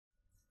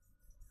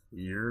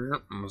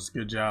Yep, what's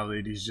good, job,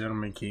 ladies,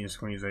 gentlemen, kings,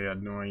 queens. How y'all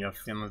doing? Y'all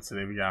feeling?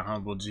 Today we got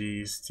Humble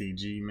G's,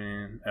 TG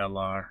Man,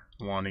 LR,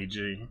 Waunny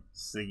G,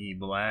 Ciggy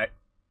Blacc.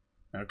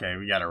 Okay,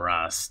 we got a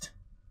Rust.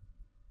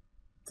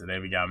 Today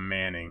we got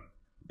Manning.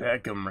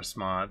 BECKHAM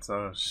response.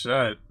 Oh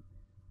shit.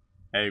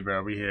 Hey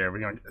bro, we here. We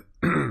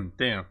gonna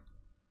damn.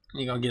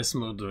 You gonna get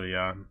smooth to it,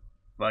 y'all.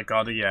 Like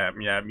all the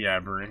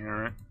yabber in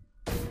here.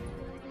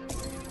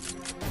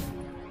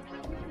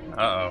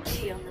 Uh oh.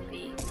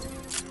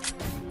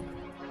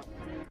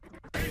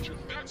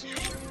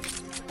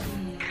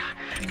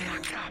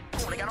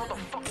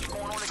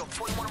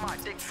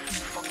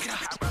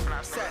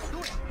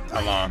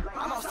 How long?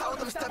 I'm outside with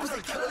them steppers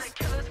and killers.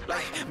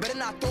 Like, better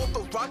not throw up the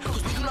rock,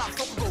 cause we do not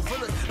fuck with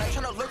gorillas. Like,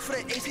 tryna look for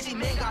the ACG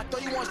man, got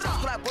 31 shots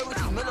for that boy with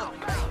T Miller.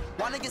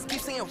 Why niggas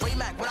keep saying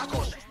 @RayMac when I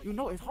call? You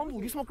know it's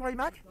Humble. You smoke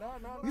 @RayMac?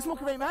 You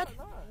smoke @RayMac?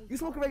 You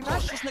smoke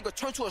 @RayMac? This nigga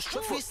turn to a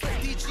strip free slip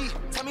DG.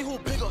 Tell me who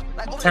bigger.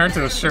 Like, turn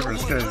to a stripper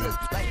is crazy.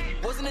 Like,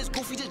 wasn't this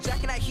goofy just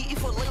jacking that heat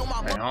for lay on my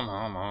mom? Hey, hold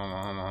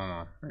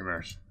on.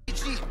 Reverse.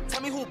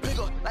 Tell me who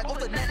bigger. Like, all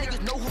the net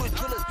niggas know who the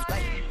drillers.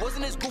 Like,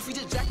 wasn't this goofy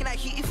just jacking that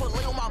heat for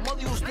lay on my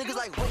mother? Use niggas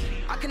like, wait,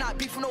 I cannot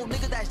be for no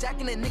nigga that's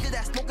jacking and nigga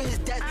that's smoking his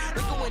death.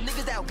 Nigga with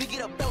niggas that we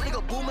get a belt,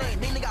 nigga booming,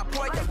 and nigga got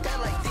pour at the bed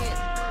like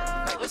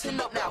damn. Like, listen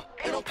up now,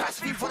 ain't no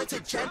pass if you run it to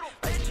Jen.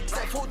 Like,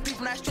 step 4 deep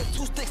from that strip,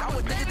 2 sticks. I'm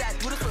with niggas that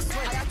do this for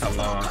swing. I got 2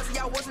 little cousins,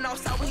 y'all wasn't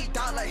outside when he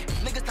died. Like,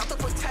 niggas stopped to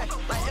protect.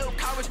 Like,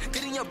 𝐓𝐈𝐌𝐄,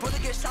 didn't your brother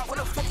get shot? When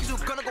the fuck is you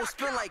gonna go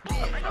spin like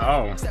damn?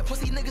 Oh. Said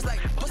pussy niggas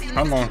like, pussy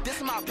niggas keep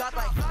dissing my block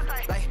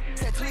like,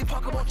 said till he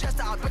park up on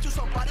Chester, I bet you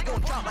somebody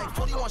gon' drop. Like,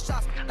 41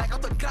 shots, like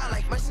out the gun,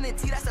 like mentioning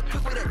T, that's a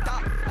quick way to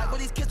die. Like, well,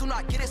 these kids do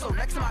not get it, so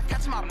next time I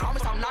catch him, I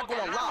promise I'm not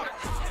gonna lie.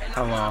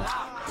 Come on.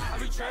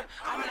 Every trip,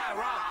 I'm in that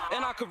rock,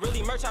 and I could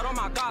really merch out on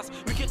my goss.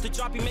 We get the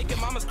drop, you making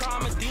mamas cry,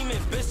 I'm a demon.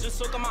 Bitch, just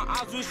look at my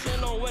eyes, we shit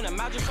no win.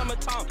 Imagine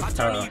summertime. I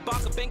turn to you,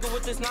 box a banker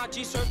with this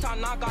 9G shirt,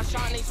 time, now got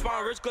shine, ain't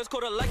smart, rich goods,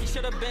 called a lucky,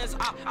 shoulda been.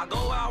 I go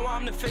where I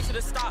want, I'm the face of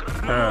the stop.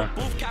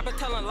 Booth capper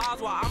telling lies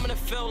while I'm in the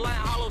field, letting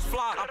hollows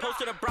fly. I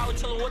posted a brow,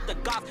 chilling with the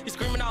goth. He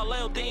screaming out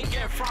loud, they ain't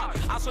getting fried.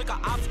 I swing a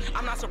ops,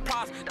 I'm not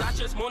surprised. That's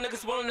just more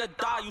niggas willing to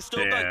die. You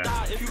still gonna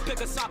die if you pick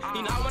a side.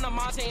 You know when the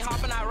mods ain't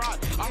hopping that rock.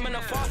 I'm in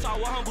the false, I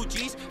want Humble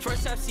G's.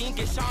 First F scene,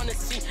 get shot on the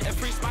scene. And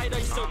free Spider,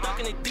 you still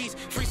ducking the D's.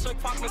 Free Slick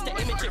Fox, Mr.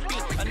 Image and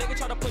beat. A nigga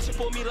try to push it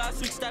for me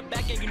last week, step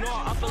back and you know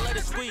I up and let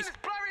it squeeze.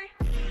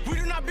 We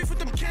do not beef with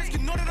them kids,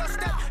 can know that I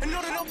step and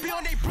know that I'll be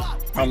on they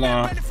block.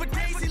 Hello. For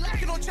days, he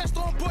lacking on chest,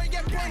 on boy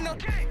get put in the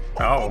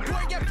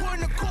boy get put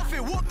in the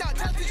coffin. Walked out,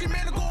 tell your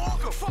man to go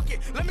walk. Fuck it,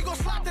 let me go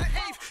slide to the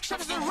 8th.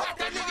 Chef is a rat,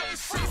 that nigga is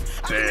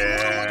safe.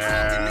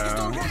 Damn. Niggas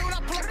don't run when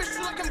I pull up his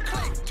shoe like I'm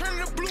Clay.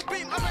 Turning the blue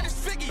beam, I'm at his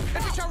Figgy.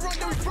 Every time I run,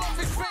 then we blow off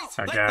his face.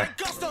 Like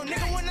Gusto,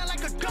 nigga went out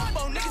like a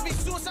Dumbo. Niggas be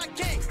suicide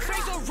gang.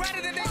 Face so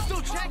ratted and they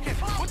still jacking.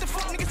 What the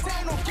fuck, niggas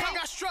saying no gang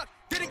got struck.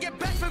 Didn't get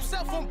back for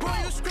himself on boy,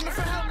 you screaming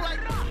for help like.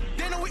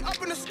 They know we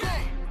up in the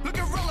sky. Look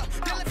at Rilla,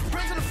 they left his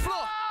brains on the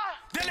floor.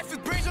 They left his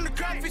brains on the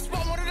ground. If he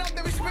spot one it up,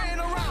 then we spraying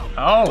around.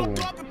 Oh.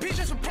 Go up and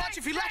peaches and punch.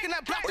 If he lacking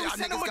that black, then we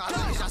send him a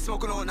gun. Y'all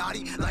smoking on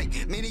naughty,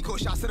 like mini cool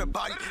shots to the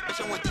body. Bitch,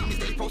 I want demons,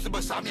 they posted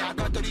beside me. I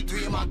got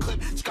 33 in my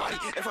clip. Scotty,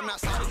 if I'm not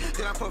sorry,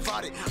 then I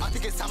provide it. I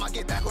think it's time I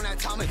get back on that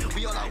timing.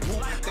 We all out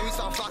whoop, then we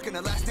start flocking.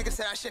 The last nigga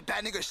said that shit,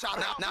 bad nigga shot.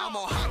 Now I'm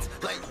on hot,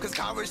 like, cause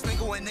coverage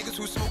nigga when niggas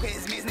who smoke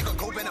his means nigga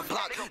go in the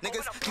block.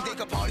 Niggas think they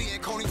could party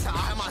and Coney to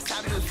I my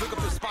savages, look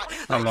up the spot.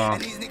 Like,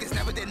 and these niggas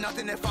never did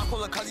nothing. If I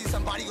call a cousin,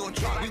 somebody gon'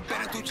 drop. We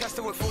been through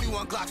Chester with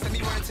 41 Glocks. Let me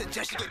run into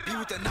Jesse, get beat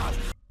with the knots.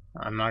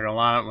 I'm not gonna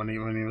lie, when he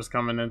was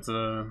coming into,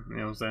 you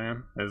know what I'm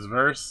saying, his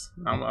verse,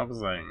 I was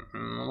like, a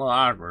little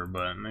awkward,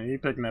 but man, he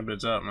picking that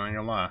bitch up, man, I ain't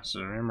gonna lie.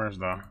 Shit, reimburse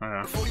though.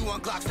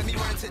 41 Glocks, let me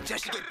run into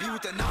Jesse, get beat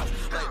with the knots.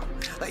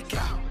 Like,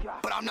 yeah.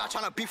 But I'm not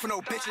trying to beef for no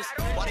bitches.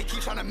 Why they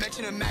keep trying to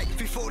mention a Mac?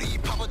 340, you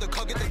pop out the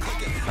car, get the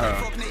clicking.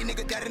 Fuck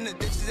nigga dead in the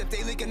ditches. If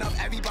they linking up,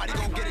 everybody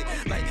gon' get it.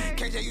 Like,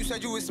 KJ, you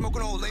said you was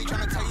smoking on late,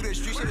 trying to tell you the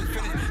street shit is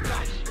finished.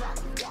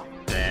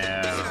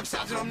 Damn. I'm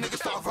sounding them niggas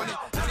start running.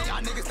 None of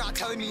y'all niggas not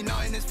telling me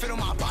nothing. It's fit on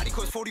my body,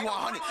 cause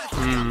 4100.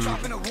 I'm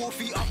dropping a wolf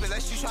feet up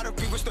unless you try to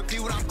reach the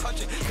view what I'm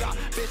clutching. Yeah,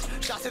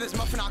 bitch, shots to this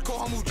muffin. I call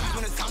Humble G's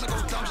when it's time to go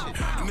dumb shit.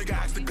 Nigga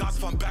asked the gods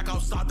if I'm back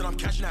outside, that I'm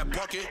catching that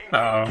bucket.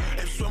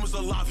 If Swim was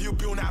alive, he'll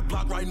be on that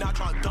block right now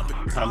trying to dump it.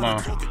 Come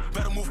on.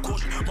 Better move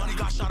caution. Money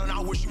got shot and I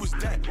wish he was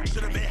dead.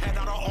 Should have been head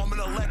out her arm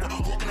and a leg.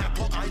 Walking that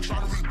block, I ain't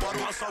trying to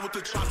rebuttal. I saw with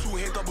the chop,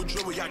 2-hand double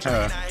dribble. Y'all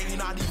checking that, ain't he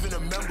not even a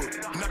member.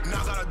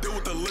 Now gotta deal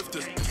with the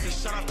lifters.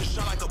 Shot after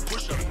shot like a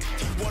pusher.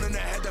 Keep one in the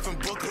head, Devin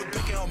Book, her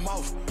dick in her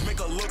mouth. Make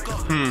her look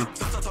up.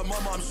 Tell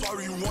mama, I'm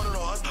sorry you wanted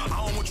us. I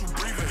don't want you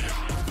breathing.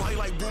 Body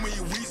like booming,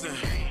 you wheezing.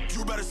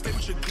 You better stay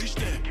with your glitch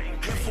then.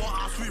 Hit 4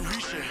 ops, we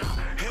reaching.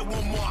 Hit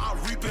one more, I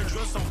reap and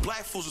drill some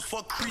black fools just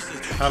fuck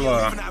creases. Hello.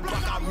 Even that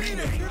block, I mean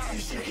it.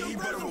 He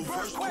better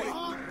reverse quick.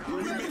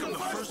 We make him the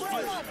first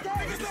flip.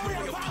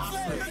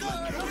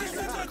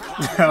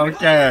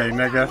 Okay,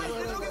 nigga.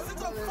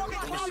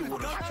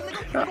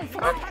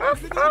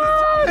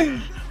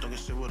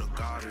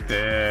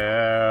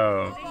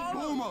 Damn.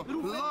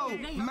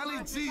 Melly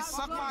G,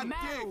 suck my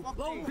dick.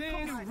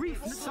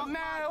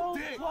 Chanel,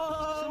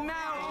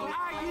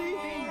 Aggie.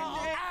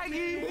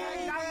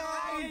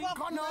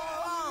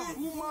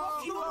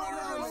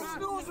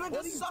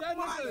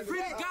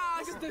 Free the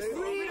gods,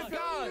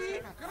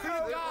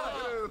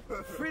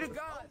 free the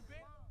gods.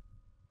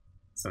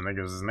 So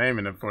niggas was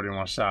naming it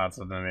 41 shots,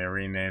 but then they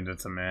renamed it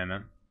to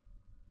Manning.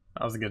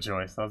 That was a good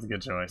choice. I ain't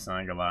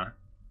gonna lie.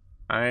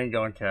 I ain't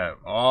gonna cap.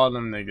 All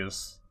them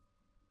niggas.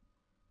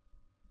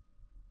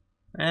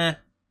 I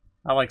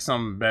like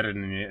some better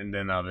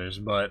than others,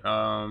 but you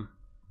know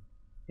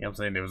what I'm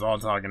saying? They was all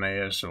talking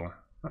their ass, sure.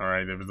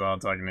 Alright, they was all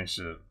talking their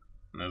shit.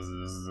 This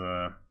is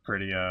a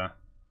pretty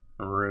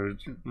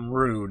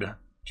rude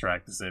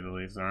track to say the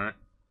least, alright?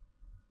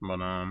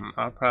 But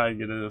I'll probably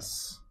get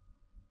this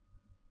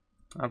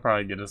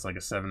like a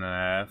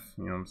 7.5,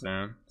 you know what I'm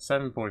saying?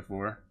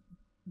 7.4.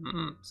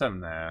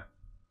 7.5.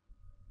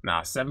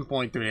 Nah,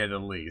 7.3 at the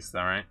least,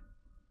 alright?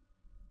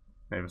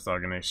 They was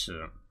talking their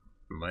shit.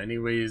 But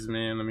anyways,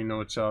 man, let me know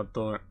what y'all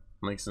thought.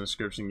 Links in the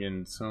description,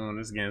 getting tuned.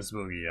 This getting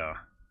spooky, y'all.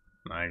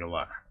 I ain't gonna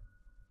lie.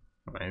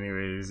 But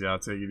anyways, y'all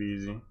take it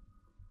easy.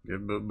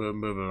 Good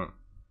book.